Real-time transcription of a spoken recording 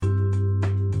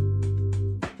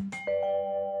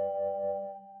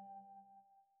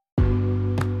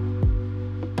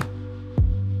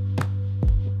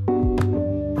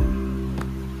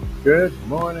Good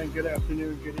morning, good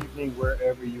afternoon, good evening,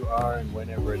 wherever you are and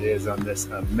whenever it is on this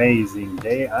amazing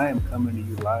day. I am coming to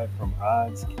you live from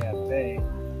Odds Cafe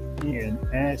in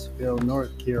Asheville,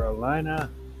 North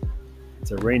Carolina. It's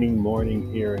a raining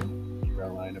morning here in North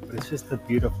Carolina, but it's just a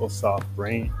beautiful, soft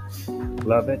rain.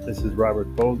 Love it. This is Robert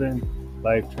Bolden,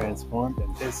 Life Transformed,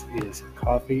 and this is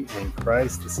Coffee in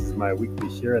Christ. This is my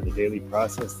weekly share of the daily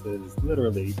process that has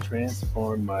literally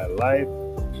transformed my life.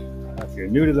 If you're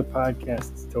new to the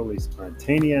podcast, it's totally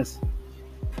spontaneous.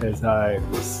 As I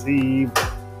receive,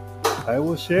 I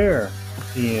will share.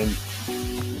 And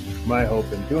my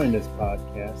hope in doing this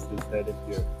podcast is that if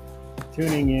you're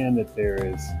tuning in, that there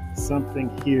is something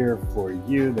here for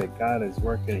you, that God is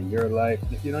working in your life.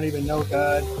 And if you don't even know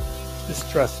God,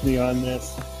 just trust me on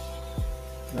this.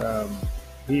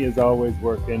 He is always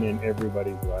working in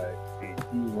everybody's life.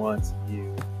 He wants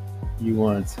you. He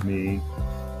wants me.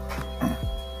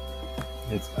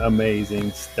 It's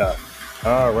amazing stuff.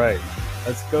 All right,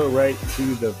 let's go right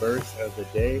to the verse of the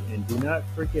day. And do not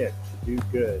forget to do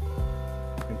good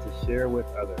and to share with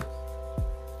others.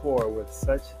 For with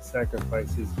such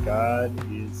sacrifices, God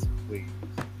is pleased.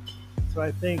 So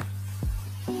I think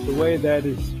the way that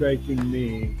is striking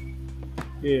me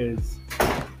is,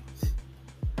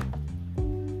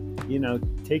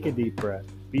 take a deep breath.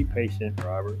 Be patient,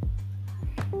 Robert.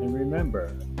 And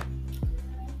remember,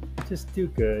 just do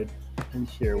good and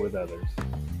share with others.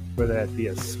 Whether that be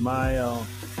a smile,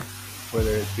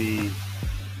 whether it be,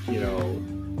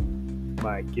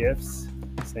 my gifts,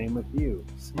 same with you.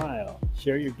 Smile,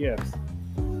 share your gifts.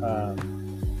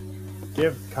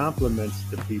 Give compliments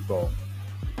to people.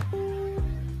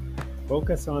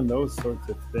 Focus on those sorts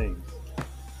of things,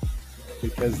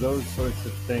 because those sorts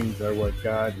of things are what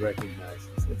God recognizes.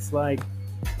 It's like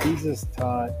Jesus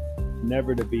taught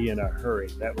never to be in a hurry.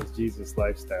 That was Jesus'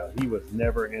 lifestyle. He was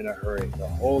never in a hurry the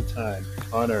whole time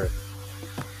on earth.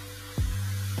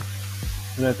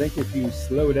 And I think if you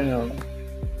slow down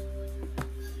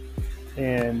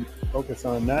and focus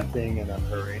on not being in a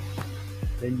hurry,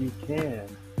 then you can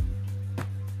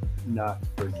not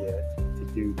forget to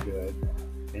do good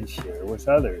and share with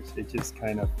others. It just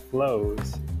kind of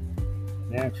flows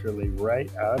naturally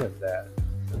right out of that.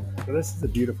 So this is a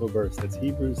beautiful verse. That's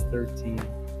Hebrews 13:16.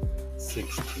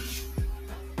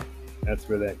 That's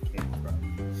where that came from.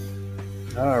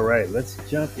 All right, let's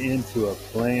jump into a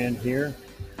plan here.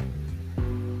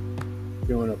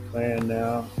 Doing a plan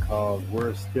now called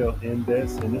We're Still in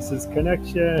This, and this is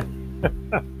connection.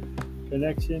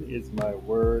 Connection is my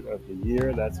word of the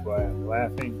year. That's why I'm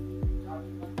laughing.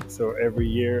 So every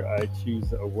year I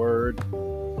choose a word.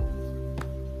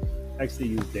 I actually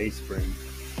use Dayspring.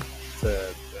 It's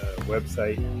a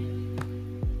website.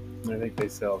 I think they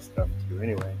sell stuff too.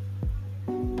 Anyway,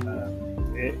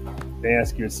 they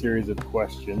ask you a series of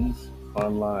questions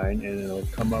online, and it'll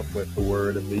come up with the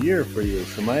word of the year for you.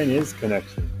 So mine is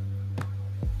connection.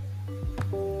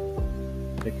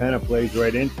 It kind of plays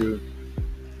right into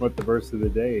what the verse of the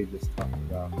day just talked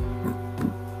about.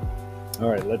 All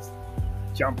right, let's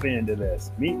jump into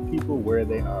this. Meet people where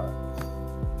they are.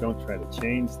 Don't try to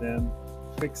change them,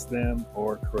 fix them,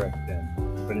 or correct them,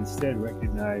 but instead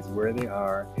recognize where they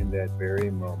are in that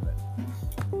very moment.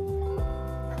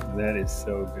 That is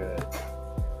so good.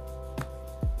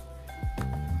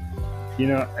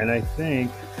 And I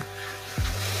think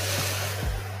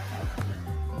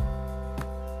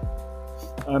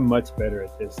I'm much better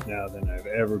at this now than I've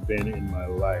ever been in my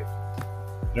life.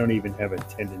 I don't even have a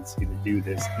tendency to do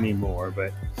this anymore,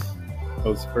 but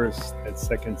those first and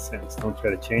second sentence, don't try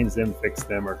to change them, fix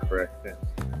them, or correct them.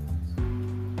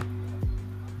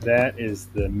 That is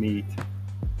the meat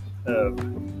of,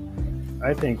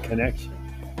 I think, connection.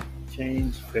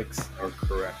 Change, fix, or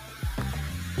correct.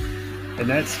 And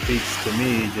that speaks to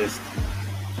me just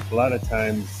a lot of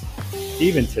times,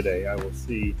 even today, I will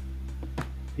see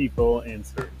people in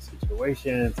certain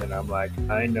situations, and I'm like,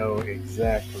 I know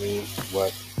exactly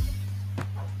what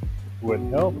would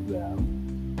help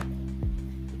them,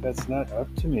 but that's not up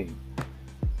to me.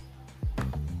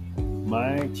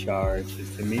 My charge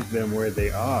is to meet them where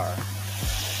they are.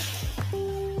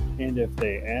 And if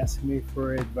they ask me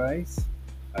for advice,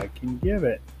 I can give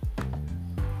it.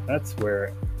 That's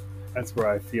where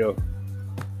I feel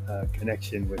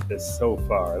connection with this so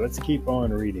far. Let's keep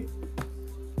on reading.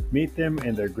 Meet them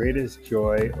in their greatest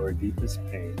joy or deepest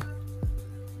pain.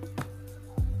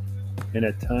 And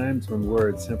at times when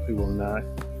words simply will not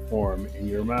form in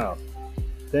your mouth.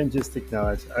 Then just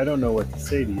acknowledge, I don't know what to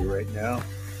say to you right now.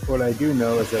 What I do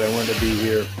know is that I want to be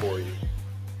here for you.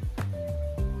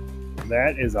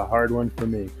 That is a hard one for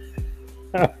me.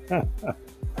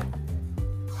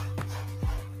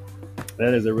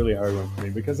 That is a really hard one for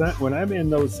me because when I'm in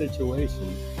those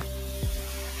situations,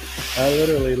 I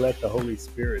literally let the Holy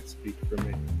Spirit speak for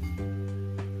me.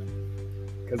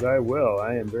 Because I will.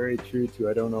 I am very true to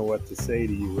I don't know what to say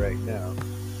to you right now.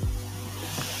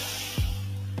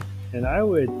 And I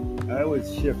would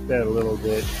shift that a little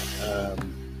bit.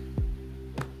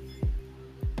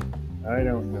 I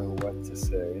don't know what to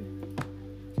say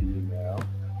to you now.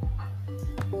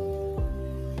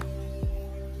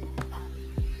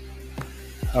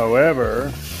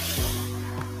 However,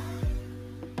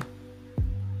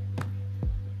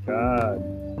 God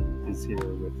is here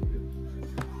with you.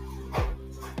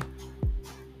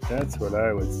 That's what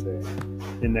I would say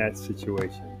in that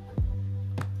situation.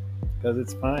 Because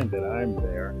it's fine that I'm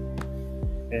there.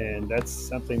 And that's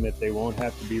something that they won't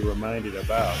have to be reminded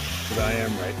about because I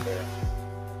am right there.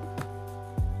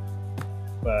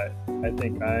 But I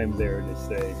think I'm there to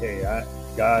say, hey,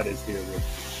 God is here with you.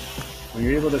 When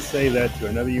you're able to say that to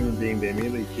another human being, they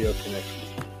immediately feel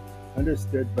connected,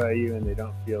 understood by you, and they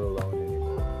don't feel alone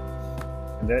anymore.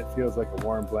 And that feels like a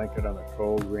warm blanket on a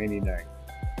cold, rainy night.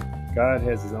 God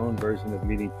has his own version of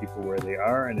meeting people where they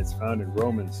are, and it's found in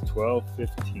Romans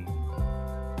 12:15.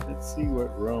 Let's see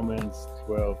what Romans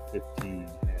 12:15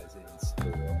 has in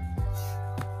store.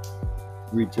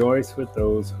 Rejoice with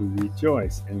those who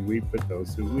rejoice, and weep with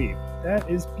those who weep. That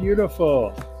is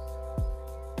beautiful.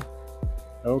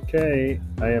 Okay,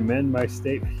 I amend my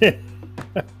statement.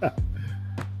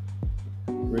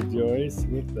 Rejoice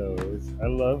with those. I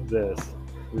love this.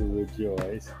 Who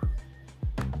rejoice.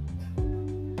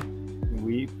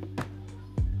 Weep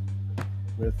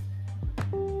with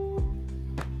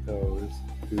those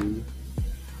who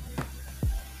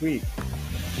weep.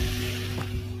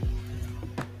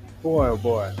 Boy, oh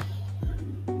boy.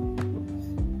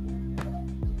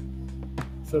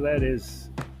 So that is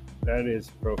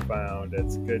profound.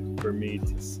 That's good for me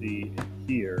to see and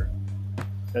hear.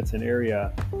 That's an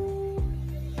area.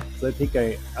 So I think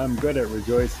I'm good at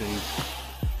rejoicing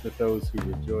with those who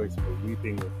rejoice, but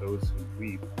weeping with those who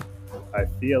weep. I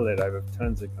feel it. I have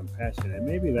tons of compassion, and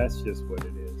maybe that's just what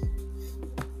it is.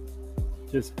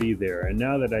 Just be there. And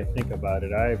now that I think about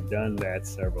it, I've done that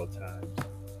several times.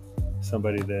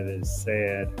 Somebody that is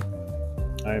sad,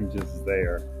 I'm just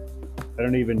there. I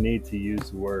don't even need to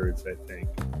use words, I think.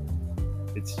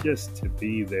 It's just to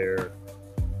be there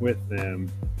with them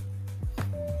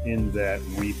in that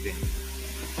weeping.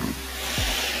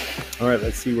 All right,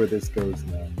 let's see where this goes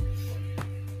now.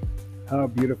 How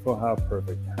beautiful, how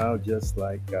perfect, how just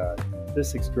like God.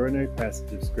 This extraordinary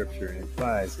passage of Scripture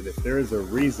implies that if there is a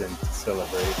reason to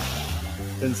celebrate,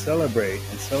 then celebrate,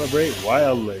 and celebrate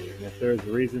wildly. And if there is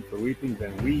a reason for weeping,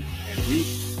 then weep, and weep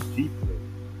deeply.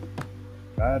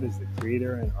 God is the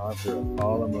creator and author of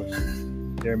all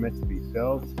emotions. They are meant to be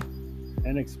felt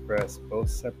and expressed both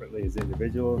separately as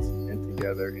individuals and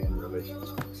together in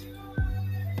relationships.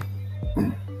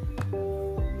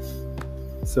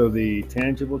 So the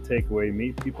tangible takeaway,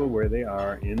 meet people where they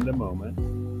are in the moment.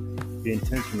 Be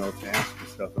intentional to ask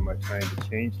yourself, am I trying to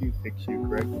change you, fix you,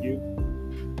 correct you?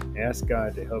 Ask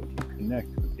God to help you connect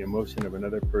with the emotion of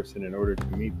another person in order to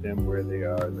meet them where they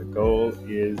are. The goal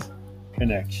is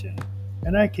connection.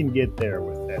 And I can get there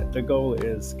with that. The goal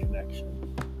is connection.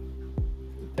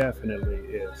 It definitely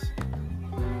is.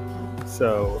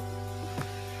 So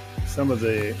some of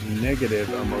the negative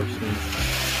emotions,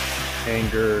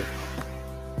 anger,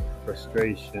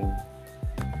 frustration.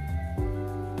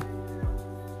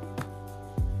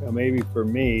 Now maybe for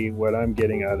me, what I'm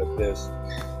getting out of this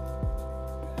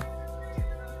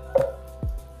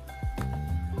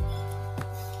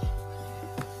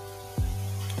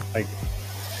like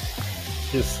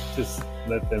just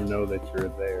let them know that you're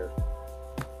there.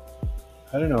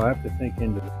 I don't know, I have to think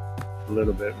into it a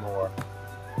little bit more.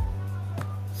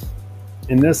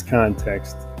 In this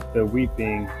context, the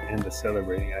weeping and the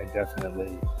celebrating, I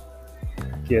definitely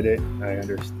get it, I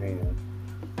understand.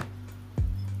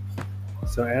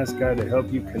 So ask God to help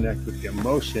you connect with the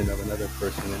emotion of another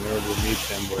person in order to meet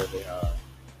them where they are.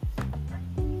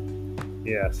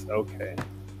 Yes, okay.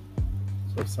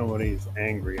 So if somebody is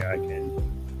angry, I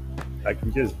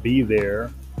can just be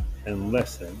there and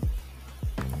listen.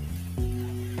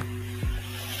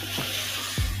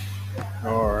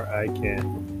 Or I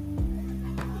can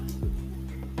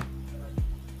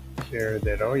share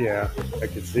that, oh yeah, I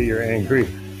can see you're angry.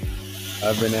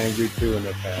 I've been angry too in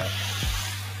the past.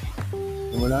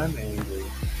 And when I'm angry,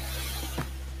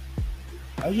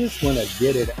 I just want to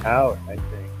get it out, I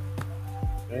think.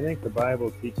 And I think the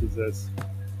Bible teaches us,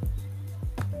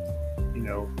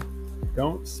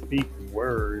 don't speak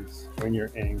words when you're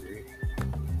angry.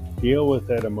 Deal with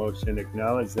that emotion,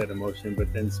 acknowledge that emotion,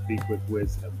 but then speak with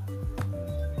wisdom.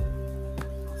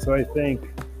 So I think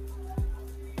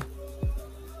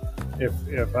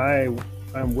if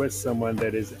I'm with someone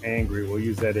that is angry, we'll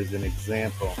use that as an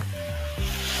example.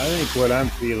 I think what I'm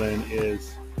feeling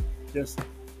is just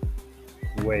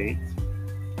wait,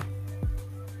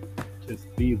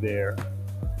 just be there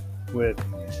with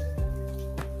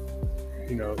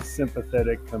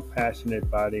sympathetic, compassionate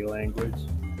body language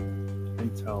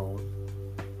and tone,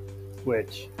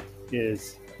 which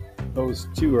is those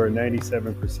two are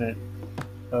 97%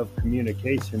 of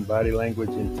communication, body language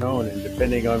and tone. And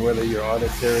depending on whether you're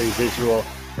auditory, visual,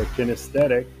 or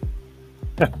kinesthetic,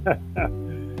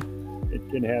 it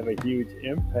can have a huge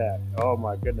impact. Oh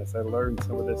my goodness, I learned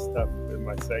some of this stuff in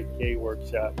my Psych K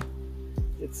workshop.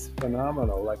 It's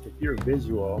phenomenal. Like if you're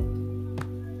visual,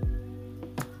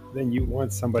 then you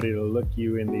want somebody to look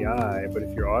you in the eye. But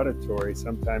if you're auditory,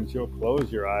 sometimes you'll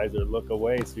close your eyes or look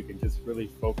away so you can just really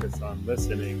focus on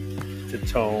listening to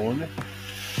tone.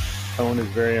 Tone is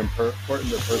very important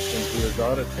to a person who is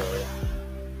auditory.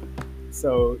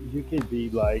 So you could be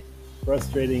like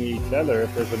frustrating each other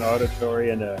if there's an auditory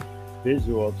and a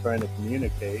visual trying to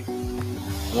communicate.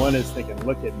 One is thinking,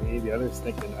 look at me. The other is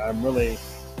thinking, I'm really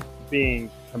being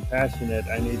compassionate.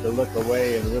 I need to look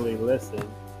away and really listen.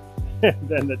 And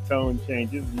then the tone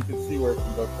changes. You can see where it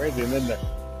can go crazy. And then the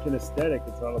kinesthetic,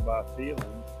 it's all about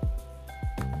feeling.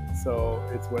 So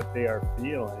it's what they are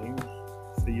feeling.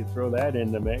 So you throw that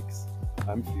in the mix.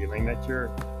 I'm feeling that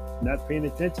you're not paying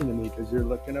attention to me because you're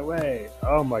looking away.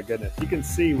 Oh my goodness. You can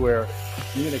see where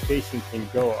communication can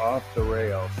go off the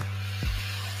rails.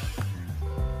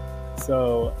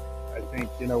 So I think,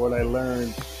 what I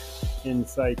learned in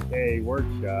Psych A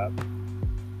workshop,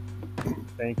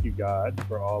 thank you God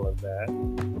for all of that,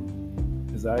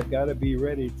 is I've got to be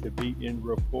ready to be in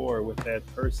rapport with that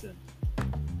person.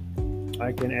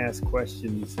 I can ask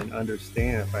questions and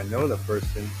understand if I know the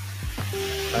person.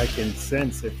 I can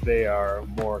sense if they are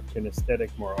more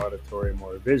kinesthetic, more auditory,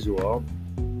 more visual.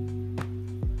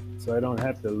 So I don't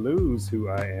have to lose who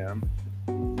I am.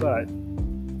 But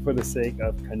for the sake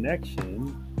of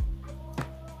connection,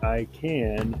 I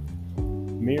can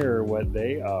mirror what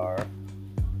they are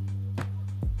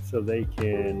so they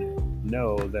can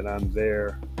know that I'm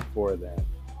there for them.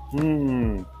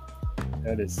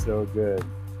 That is so good.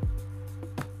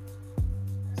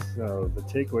 So the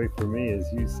takeaway for me is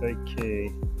use Psych K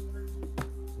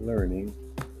learning,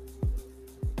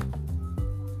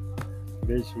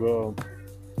 visual,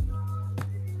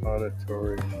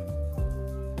 auditory,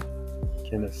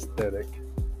 kinesthetic,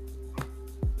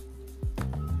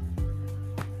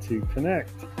 to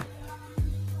connect.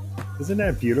 Isn't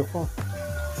that beautiful?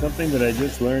 Something that I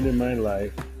just learned in my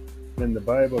life. Then the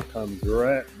Bible comes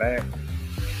right back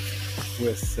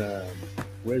with some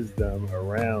wisdom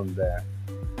around that.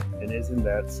 And isn't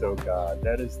that so God?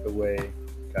 That is the way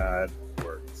God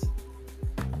works.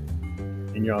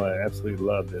 And y'all, I absolutely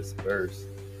love this verse.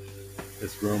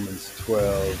 This Romans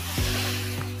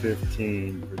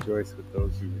 12:15. Rejoice with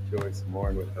those who rejoice,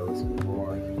 mourn with those who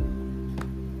mourn.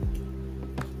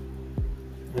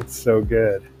 It's so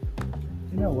good.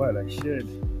 You know what? I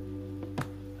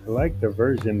like the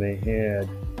version they had.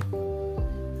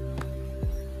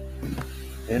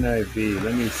 NIV.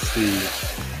 Let me see.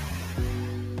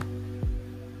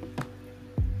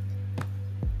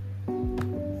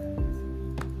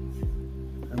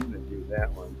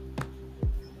 That one,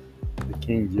 the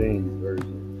King James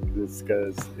version,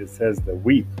 because it says the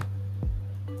weep.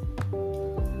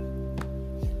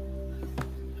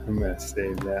 I'm going to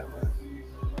save that one.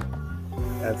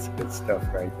 That's good stuff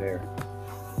right there.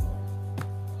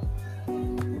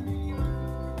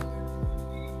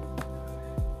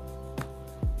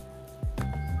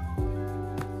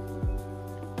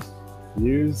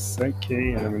 Use Psych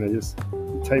K, and I'm going to just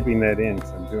typing that in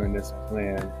because I'm doing this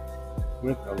plan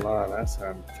with Alana, so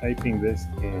I'm typing this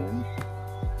in.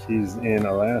 She's in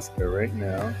Alaska right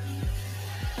now.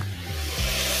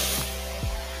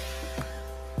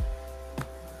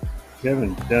 If you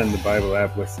haven't done the Bible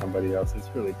app with somebody else,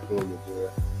 it's really cool to do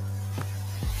it.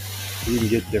 You can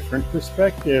get different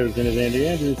perspectives, and as Andy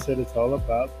Andrews said, it's all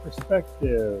about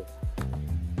perspective.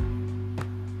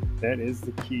 That is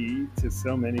the key to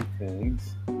so many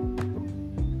things.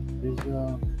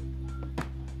 Visual,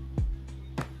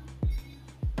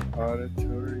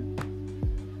 auditory,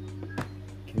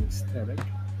 kinesthetic.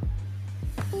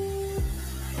 Oh,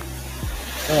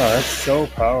 that's so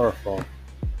powerful.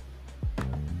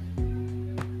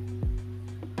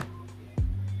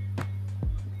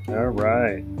 All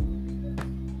right.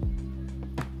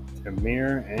 To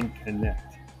mirror and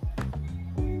connect.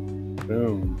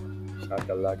 Boom.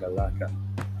 Shaka-laka laka.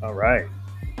 All right.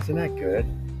 Isn't that good?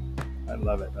 I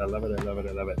love it. I love it. I love it.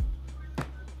 I love it.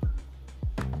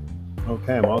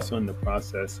 Okay, I'm also in the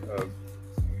process of,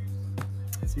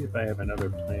 see if I have another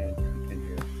plan in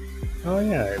here. Oh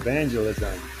yeah,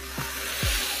 evangelism.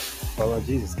 Follow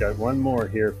Jesus. Got one more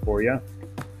here for you.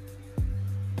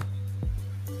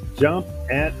 Jump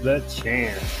at the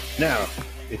chance. Now,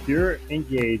 if you're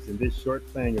engaged in this short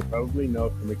plan, you'll probably know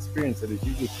from experience that it's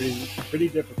usually pretty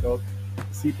difficult to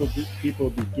see people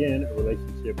begin a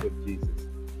relationship with Jesus.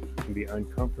 It can be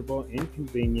uncomfortable,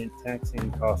 inconvenient, taxing,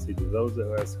 and costly to those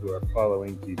of us who are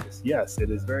following Jesus. Yes,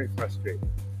 it is very frustrating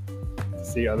to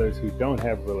see others who don't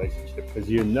have a relationship, because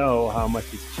you know how much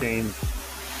it's changed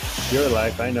your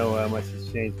life. I know how much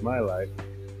it's changed my life.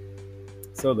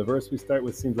 So the verse we start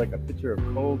with seems like a picture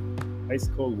of cold,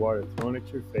 ice-cold water thrown at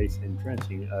your face and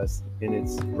drenching us in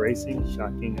its bracing,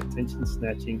 shocking,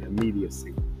 attention-snatching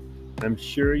immediacy. I'm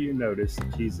sure you noticed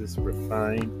Jesus'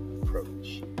 refined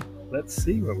approach. Let's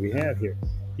see what we have here.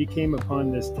 He came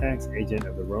upon this tax agent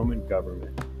of the Roman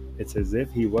government. It's as if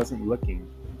he wasn't looking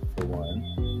for one.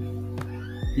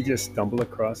 He just stumbled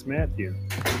across Matthew.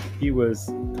 He was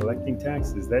collecting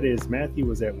taxes. That is, Matthew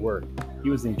was at work. He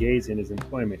was engaged in his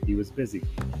employment. He was busy.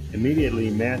 Immediately,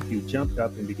 Matthew jumped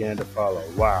up and began to follow.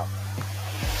 Wow,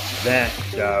 that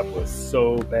job was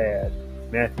so bad.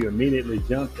 Matthew immediately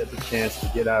jumped at the chance to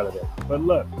get out of it. But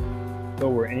look, though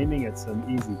we're aiming at some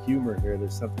easy humor here,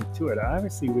 there's something to it.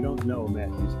 Obviously, we don't know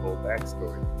Matthew's whole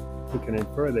backstory. We can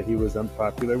infer that he was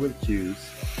unpopular with Jews,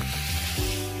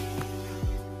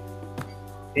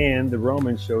 and the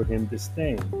Romans showed him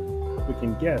disdain. We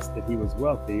can guess that he was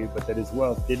wealthy, but that his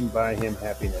wealth didn't buy him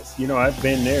happiness. You know, I've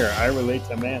been there. I relate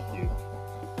to Matthew.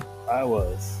 I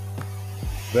was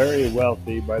very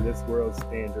wealthy by this world's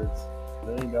standards.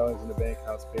 $1 million in the bank,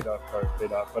 house paid off, cars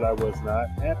paid off, but I was not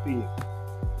happy.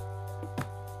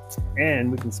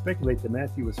 And we can speculate that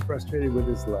Matthew was frustrated with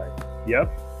his life.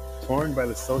 Yep, torn by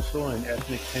the social and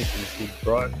ethnic tensions he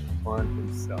brought upon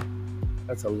himself.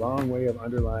 That's a long way of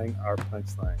underlying our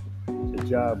punchline. The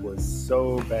job was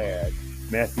so bad,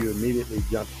 Matthew immediately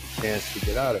jumped at the chance to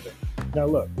get out of it. Now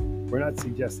look, we're not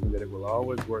suggesting that it will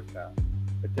always work out,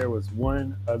 but there was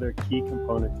one other key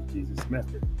component to Jesus'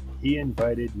 method. He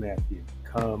invited Matthew,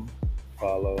 come,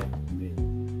 follow me.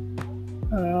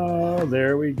 Oh,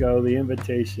 there we go, the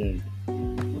invitation.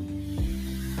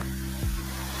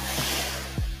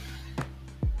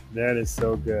 That is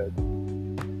so good.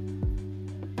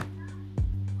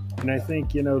 And I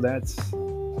think, that's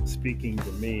speaking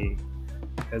to me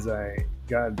as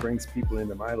God brings people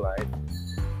into my life.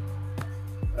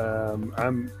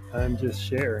 I'm just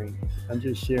sharing.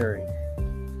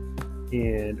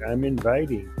 And I'm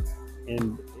inviting.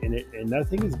 And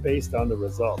nothing is based on the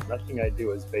result. Nothing I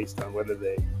do is based on whether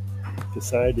they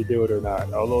decide to do it or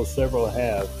not. Although several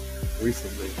have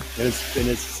recently. And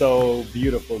it's so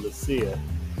beautiful to see it.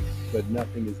 But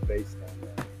nothing is based on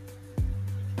that.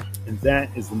 And that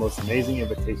is the most amazing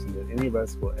invitation that any of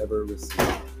us will ever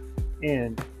receive.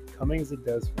 And coming as it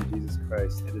does from Jesus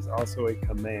Christ, it is also a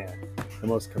command, the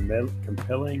most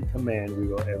compelling command we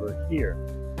will ever hear.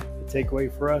 The takeaway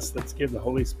for us, let's give the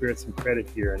Holy Spirit some credit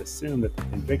here and assume that the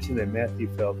conviction that Matthew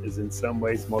felt is in some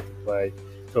ways multiplied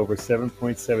to over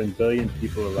 7.7 billion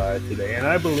people alive today. And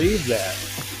I believe that.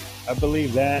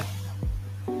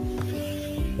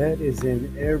 That is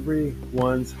in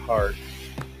everyone's heart.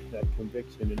 That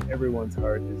conviction in everyone's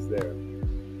heart is there.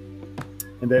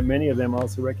 And that many of them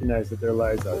also recognize that their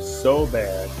lives are so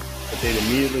bad that they'd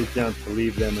immediately jump to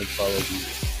leave them and follow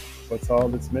Jesus. What's all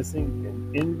that's missing?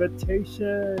 An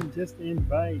invitation. Just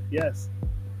invite. Yes.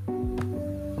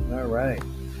 All right.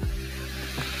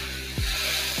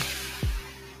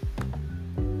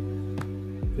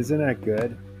 Isn't that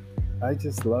good? I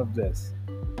just love this.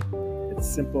 It's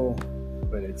simple,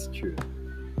 but it's true.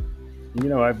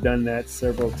 I've done that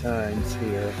several times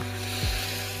here.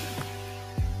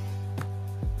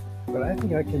 But I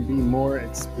think I can be more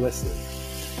explicit.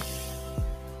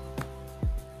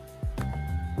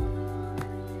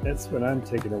 That's what I'm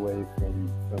taking away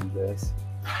from this,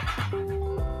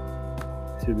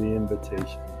 to the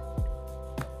invitation.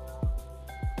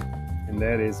 And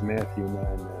that is Matthew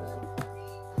 9:9.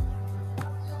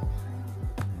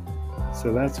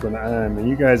 So that's what and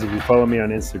you guys, if you follow me on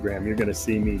Instagram, you're going to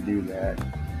see me do that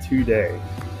today.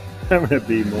 I'm going to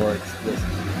be more explicit.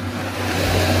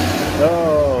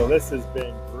 Oh, this has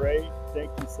been great.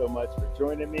 Thank you so much for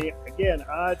joining me. Again,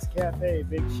 Odds Cafe,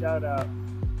 big shout out.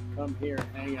 Come here,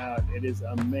 hang out. It is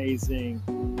amazing.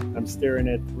 I'm staring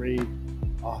at 3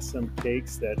 awesome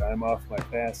cakes that I'm off my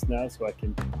fast now, so I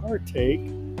can partake.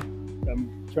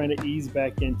 I'm trying to ease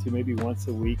back into maybe once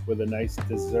a week with a nice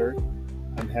dessert.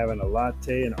 I'm having a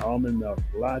latte, an almond milk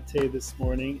latte this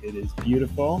morning. It is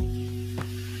beautiful.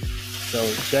 So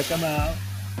check them out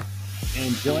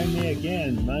and join me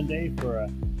again Monday for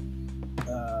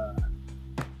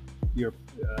your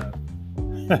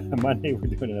Monday. We're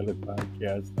doing another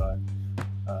podcast on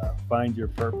Find Your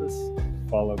Purpose.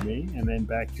 Follow me, and then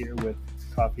back here with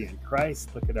Coffee and Christ.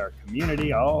 Look at our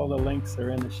community. All the links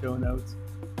are in the show notes.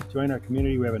 Join our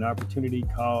community. We have an opportunity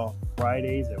call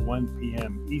Fridays at 1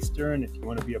 p.m. Eastern. If you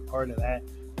want to be a part of that,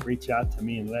 reach out to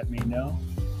me and let me know.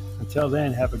 Until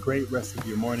then, have a great rest of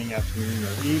your morning, afternoon,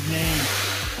 or evening.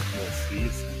 We'll see you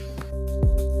soon.